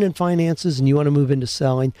 if you've been in finances and you want to move into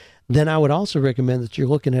selling, then I would also recommend that you're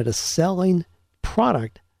looking at a selling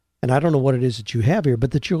product, and I don't know what it is that you have here, but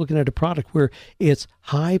that you're looking at a product where it's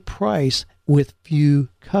high price with few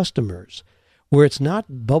customers, where it's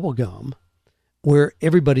not bubble gum, where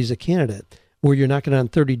everybody's a candidate, where you're knocking on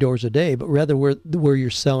 30 doors a day, but rather where you're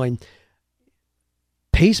selling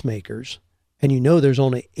pacemakers, and you know there's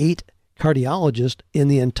only 8 cardiologists in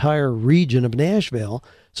the entire region of Nashville,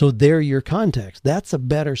 so they're your contacts. That's a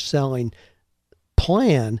better selling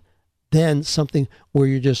plan than something where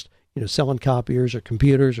you're just selling copiers or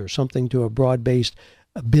computers or something to a broad-based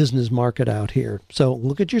business market out here. So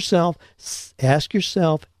look at yourself, ask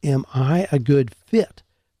yourself, am I a good fit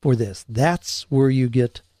for this? That's where you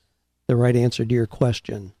get the right answer to your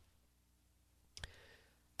question.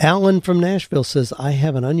 Alan from Nashville says, I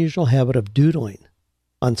have an unusual habit of doodling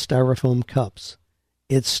on styrofoam cups.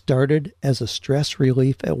 It started as a stress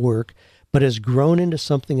relief at work, but has grown into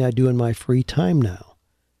something I do in my free time now.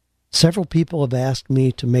 Several people have asked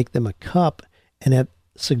me to make them a cup and have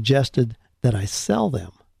suggested that I sell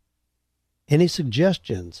them. Any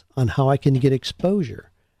suggestions on how I can get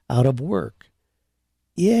exposure out of work?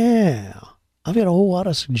 Yeah, I've got a whole lot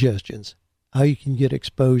of suggestions how you can get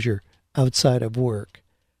exposure outside of work.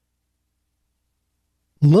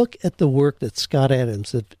 Look at the work that Scott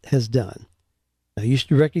Adams has done. Now, you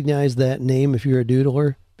should recognize that name if you're a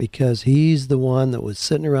doodler, because he's the one that was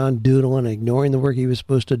sitting around doodling, ignoring the work he was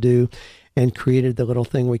supposed to do, and created the little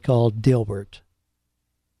thing we call Dilbert.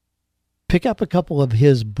 Pick up a couple of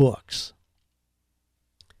his books,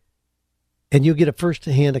 and you'll get a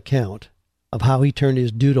first-hand account of how he turned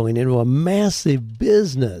his doodling into a massive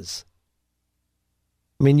business.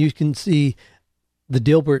 I mean, you can see the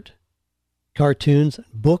Dilbert cartoons,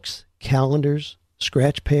 books, calendars,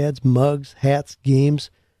 scratch pads, mugs, hats, games,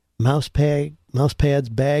 mouse pads,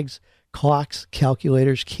 bags, clocks,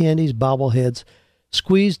 calculators, candies, bobbleheads,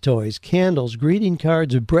 squeeze toys, candles, greeting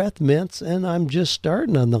cards, breath mints, and I'm just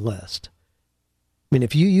starting on the list. I mean,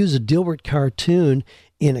 if you use a Dilbert cartoon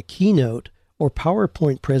in a keynote or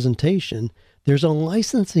PowerPoint presentation, there's a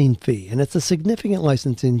licensing fee, and it's a significant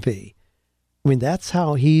licensing fee. I mean, that's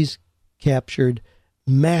how he's captured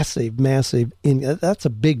massive, that's a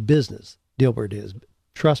big business, Dilbert is.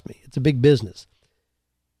 Trust me, it's a big business.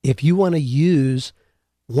 If you want to use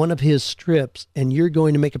one of his strips and you're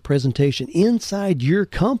going to make a presentation inside your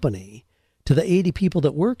company to the 80 people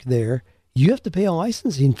that work there, you have to pay a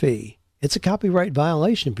licensing fee. It's a copyright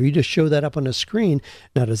violation for you to show that up on a screen.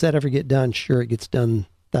 Now, does that ever get done? Sure, it gets done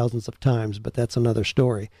thousands of times, but that's another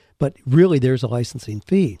story. But really, there's a licensing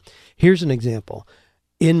fee. Here's an example.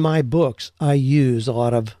 In my books, I use a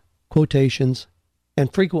lot of quotations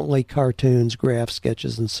and frequently cartoons, graphs,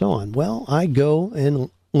 sketches, and so on. Well, I go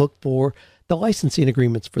and look for the licensing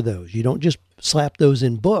agreements for those. You don't just slap those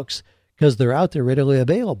in books because they're out there readily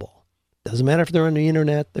available. Doesn't matter if they're on the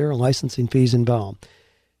internet, there are licensing fees involved.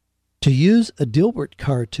 To use a Dilbert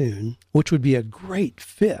cartoon, which would be a great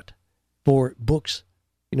fit for books,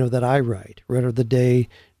 that I write, Red of the Day,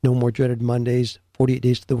 No More Dreaded Mondays, 48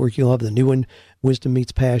 Days to the Work You Love, the new one, Wisdom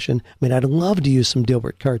Meets Passion. I mean, I'd love to use some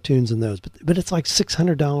Dilbert cartoons in those, but it's like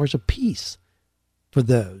 $600 a piece for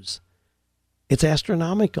those. It's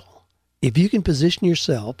astronomical. If you can position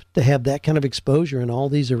yourself to have that kind of exposure in all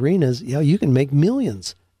these arenas, you can make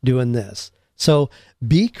millions doing this. So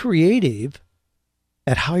be creative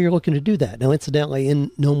at how you're looking to do that. Now, incidentally, in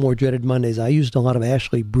No More Dreaded Mondays, I used a lot of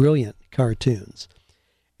Ashley Brilliant cartoons.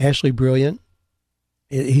 Ashley Brilliant,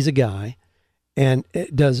 he's a guy, and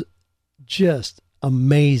it does just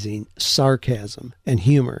amazing sarcasm and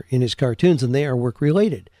humor in his cartoons, and they are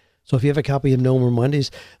work-related. So if you have a copy of No More Mondays,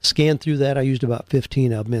 scan through that. I used about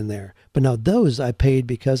 15 of them in there. But now those I paid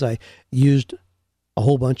because I used a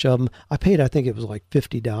whole bunch of them. I paid, I think it was like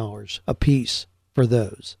 $50 a piece for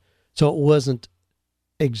those. So it wasn't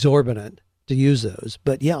exorbitant to use those.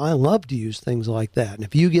 But yeah, I love to use things like that. And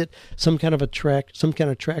if you get some kind of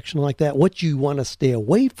traction like that, what you want to stay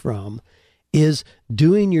away from is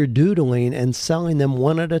doing your doodling and selling them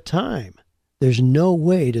one at a time. There's no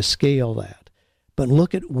way to scale that. But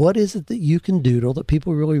look at what is it that you can doodle that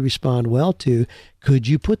people really respond well to. Could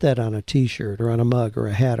you put that on a t-shirt or on a mug or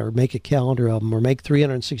a hat or make a calendar of them or make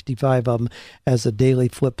 365 of them as a daily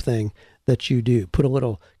flip thing that you do? Put a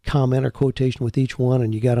little comment or quotation with each one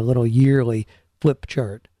and you got a little yearly flip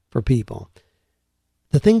chart for people.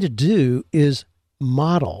 The thing to do is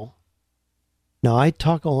model. Now, I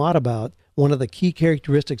talk a lot about one of the key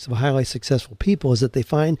characteristics of highly successful people is that they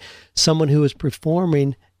find someone who is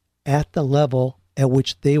performing at the level at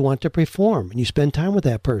which they want to perform, and you spend time with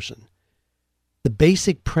that person. The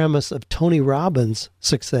basic premise of Tony Robbins'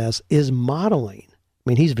 success is modeling. I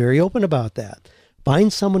mean, he's very open about that.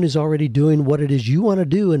 Find someone who's already doing what it is you want to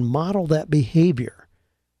do and model that behavior.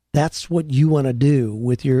 That's what you want to do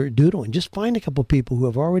with your doodling. Just find a couple people who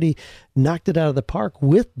have already knocked it out of the park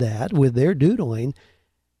with that, with their doodling,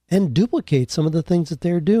 and duplicate some of the things that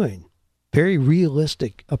they're doing. Very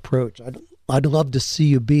realistic approach. I'd love to see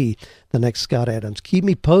you be the next Scott Adams. Keep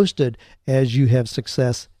me posted as you have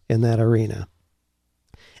success in that arena.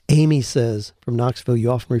 Amy says, from Knoxville,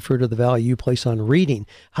 you often refer to the value you place on reading.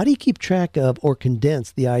 How do you keep track of or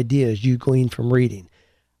condense the ideas you glean from reading?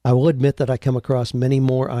 I will admit that I come across many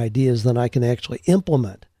more ideas than I can actually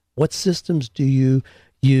implement. What systems do you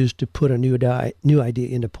use to put a new idea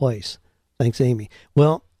into place? Thanks, Amy.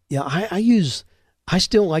 Well, yeah, I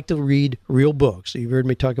still like to read real books. You've heard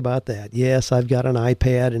me talk about that. Yes, I've got an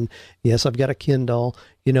iPad, and yes, I've got a Kindle.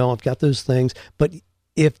 I've got those things. But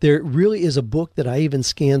if there really is a book that I even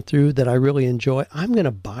scan through that I really enjoy, I'm going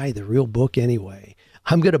to buy the real book anyway.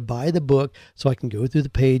 I'm going to buy the book so I can go through the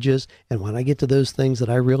pages, and when I get to those things that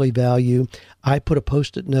I really value, I put a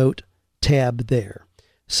Post-it note tab there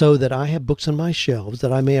so that I have books on my shelves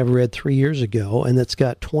that I may have read 3 years ago, and that's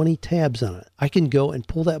got 20 tabs on it. I can go and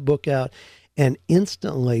pull that book out and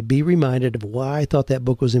instantly be reminded of why I thought that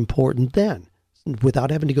book was important then,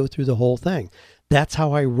 without having to go through the whole thing. That's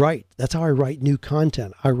how I write. That's how I write new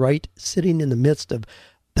content. I write sitting in the midst of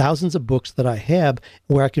thousands of books that I have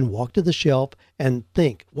where I can walk to the shelf and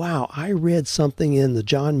think, wow, I read something in the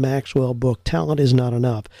John Maxwell book, Talent is Not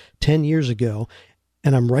Enough, 10 years ago,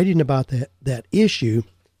 and I'm writing about that issue,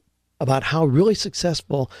 about how really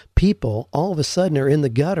successful people all of a sudden are in the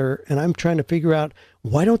gutter, and I'm trying to figure out,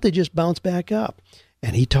 why don't they just bounce back up?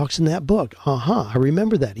 And he talks in that book. I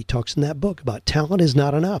remember that. He talks in that book about talent is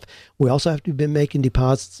not enough. We also have to be making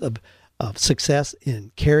deposits of success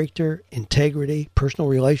in character, integrity, personal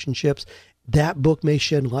relationships. That book may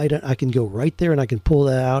shed light on. I can go right there and I can pull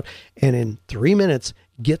that out, and in 3 minutes,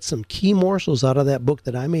 get some key morsels out of that book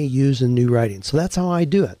that I may use in new writing. So that's how I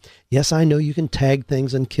do it. Yes, I know you can tag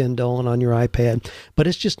things on Kindle and on your iPad, but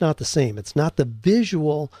it's just not the same. It's not the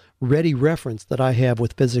visual ready reference that I have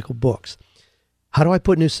with physical books. How do I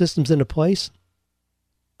put new systems into place?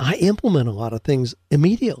 I implement a lot of things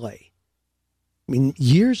immediately. I mean,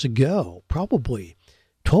 years ago, probably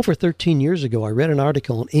 12 or 13 years ago, I read an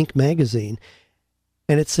article in Inc. magazine,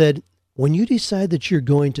 and it said, when you decide that you're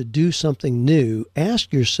going to do something new,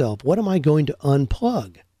 ask yourself, what am I going to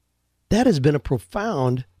unplug? That has been a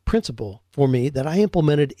profound principle for me that I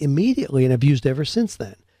implemented immediately and have used ever since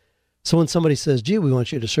then. So when somebody says, gee, we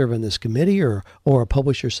want you to serve on this committee, or a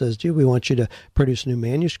publisher says, gee, we want you to produce a new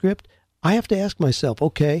manuscript, I have to ask myself,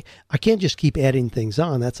 okay, I can't just keep adding things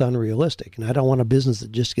on. That's unrealistic. And I don't want a business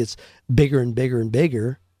that just gets bigger and bigger and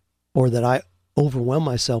bigger, or that I overwhelm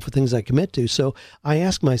myself with things I commit to. So I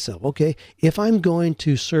ask myself, okay, if I'm going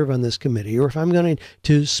to serve on this committee, or if I'm going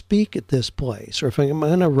to speak at this place, or if I'm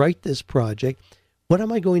going to write this project, what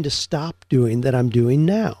am I going to stop doing that I'm doing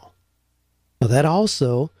now? Now that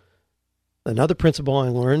also, another principle I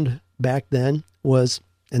learned back then was,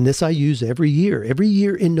 and this I use every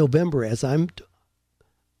year in November as I'm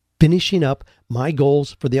finishing up my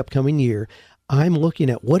goals for the upcoming year, I'm looking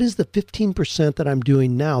at what is the 15% that I'm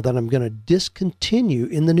doing now that I'm going to discontinue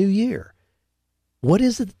in the new year. What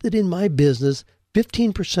is it that in my business,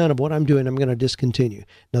 15% of what I'm doing, I'm going to discontinue?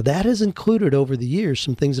 Now that has included over the years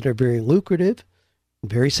some things that are very lucrative,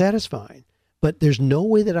 very satisfying. But there's no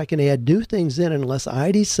way that I can add new things in unless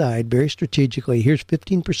I decide very strategically, here's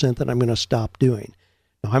 15% that I'm going to stop doing.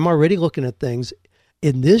 Now, I'm already looking at things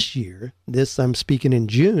in this year. I'm speaking in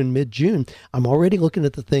June, mid-June. I'm already looking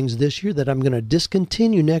at the things this year that I'm going to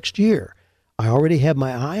discontinue next year. I already have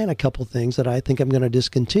my eye on a couple things that I think I'm going to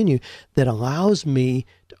discontinue that allows me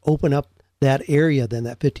to open up that area, then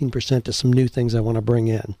that 15% to some new things I want to bring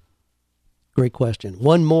in. Great question.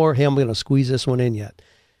 One more. Hey, I'm going to squeeze this one in yet.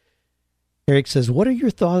 Eric says, what are your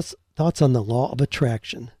thoughts on the law of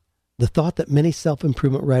attraction? The thought that many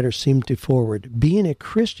self-improvement writers seem to forward. Being a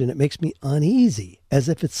Christian, it makes me uneasy, as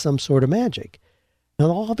if it's some sort of magic. Now,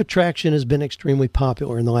 the law of attraction has been extremely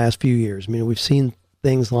popular in the last few years. I mean, we've seen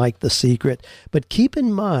things like The Secret, but keep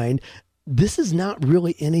in mind, this is not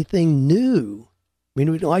really anything new. I mean,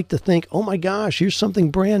 we'd like to think, oh my gosh, here's something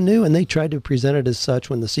brand new, and they tried to present it as such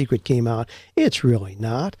when The Secret came out. It's really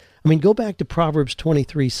not. I mean, go back to Proverbs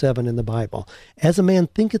 23:7 in the Bible. As a man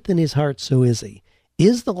thinketh in his heart, so is he.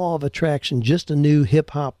 Is the law of attraction just a new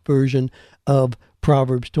hip-hop version of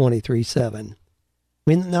Proverbs 23:7? I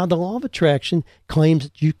mean, now the law of attraction claims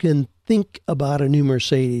that you can think about a new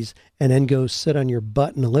Mercedes and then go sit on your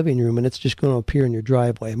butt in the living room and it's just going to appear in your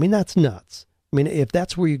driveway. I mean, that's nuts. I mean, if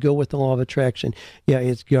that's where you go with the law of attraction, yeah,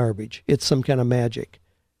 it's garbage. It's some kind of magic.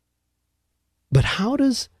 But how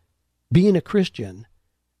does being a Christian,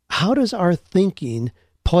 how does our thinking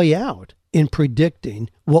play out in predicting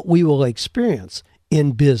what we will experience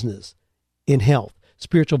in business, in health,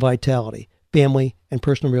 spiritual vitality, family, and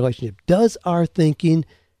personal relationship? Does our thinking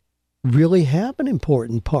really have an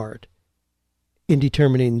important part in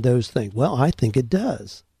determining those things? Well, I think it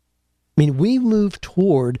does. I mean, we move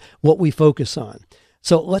toward what we focus on.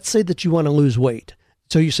 So let's say that you want to lose weight.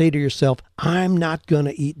 So you say to yourself, I'm not going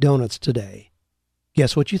to eat donuts today.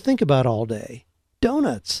 Guess what you think about all day?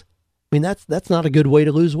 Donuts. I mean, that's not a good way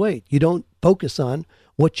to lose weight. You don't focus on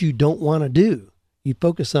what you don't want to do. You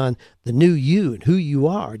focus on the new you and who you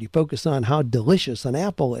are. You focus on how delicious an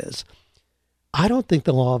apple is. I don't think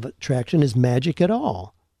the law of attraction is magic at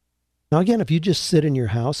all. Now, again, if you just sit in your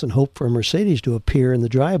house and hope for a Mercedes to appear in the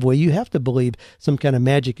driveway, you have to believe some kind of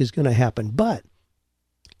magic is going to happen. But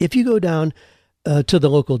if you go down to the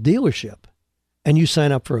local dealership and you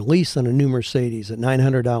sign up for a lease on a new Mercedes at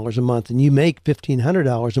 $900 a month and you make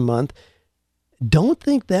 $1,500 a month, don't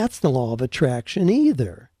think that's the law of attraction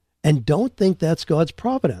either. And don't think that's God's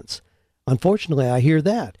providence. Unfortunately, I hear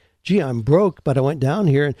that. Gee, I'm broke, but I went down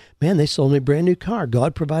here and, man, they sold me a brand new car.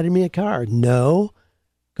 God provided me a car. No,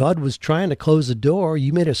 God was trying to close the door.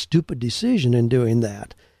 You made a stupid decision in doing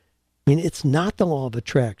that. I mean, it's not the law of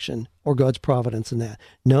attraction or God's providence in that.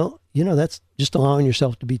 No, that's just allowing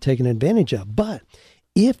yourself to be taken advantage of. But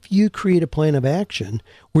if you create a plan of action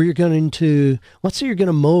where you're going to, let's say you're going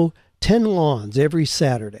to mow 10 lawns every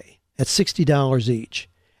Saturday at $60 each,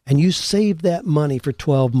 and you save that money for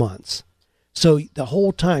 12 months. So the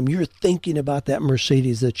whole time you're thinking about that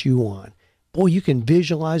Mercedes that you want. Boy, you can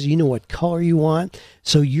visualize, you know what color you want.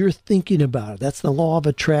 So you're thinking about it. That's the law of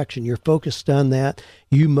attraction. You're focused on that.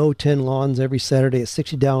 You mow 10 lawns every Saturday at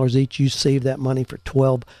 $60 each. You save that money for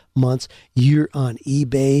 12 months. You're on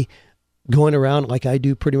eBay going around like I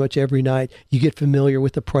do pretty much every night. You get familiar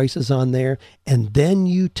with the prices on there. And then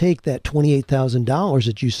you take that $28,000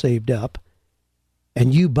 that you saved up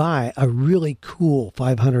and you buy a really cool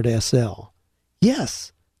 500 SL.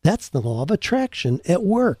 Yes, that's the law of attraction at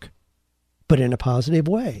work, but in a positive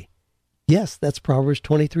way. Yes, that's Proverbs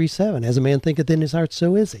 23:7. As a man thinketh in his heart,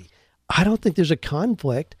 so is he. I don't think there's a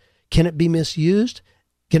conflict. Can it be misused?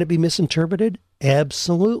 Can it be misinterpreted?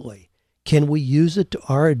 Absolutely. Can we use it to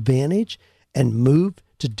our advantage and move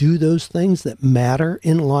to do those things that matter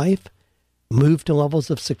in life? Move to levels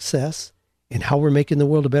of success and how we're making the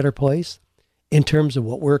world a better place in terms of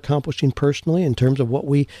what we're accomplishing personally, in terms of what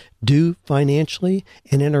we do financially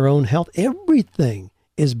and in our own health. Everything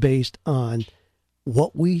is based on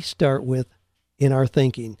what we start with in our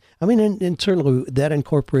thinking. I mean, and certainly that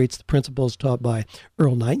incorporates the principles taught by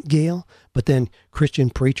Earl Nightingale, but then Christian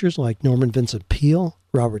preachers like Norman Vincent Peale,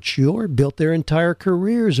 Robert Schuller built their entire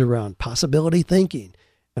careers around possibility thinking,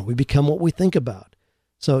 and we become what we think about.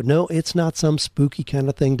 So no, it's not some spooky kind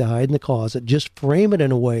of thing to hide in the closet. Just frame it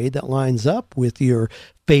in a way that lines up with your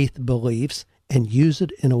faith beliefs and use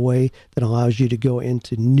it in a way that allows you to go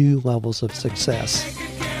into new levels of success.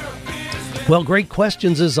 Well, great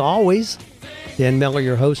questions as always. Dan Miller,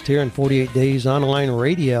 your host here in 48 Days Online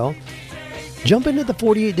Radio. Jump into the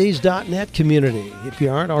 48days.net community. If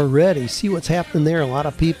you aren't already, see what's happening there. A lot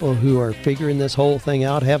of people who are figuring this whole thing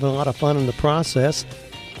out, having a lot of fun in the process.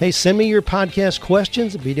 Hey, send me your podcast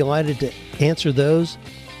questions. I'd be delighted to answer those.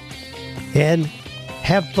 And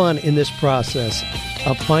have fun in this process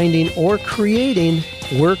of finding or creating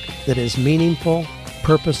work that is meaningful,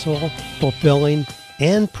 purposeful, fulfilling,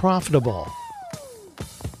 and profitable.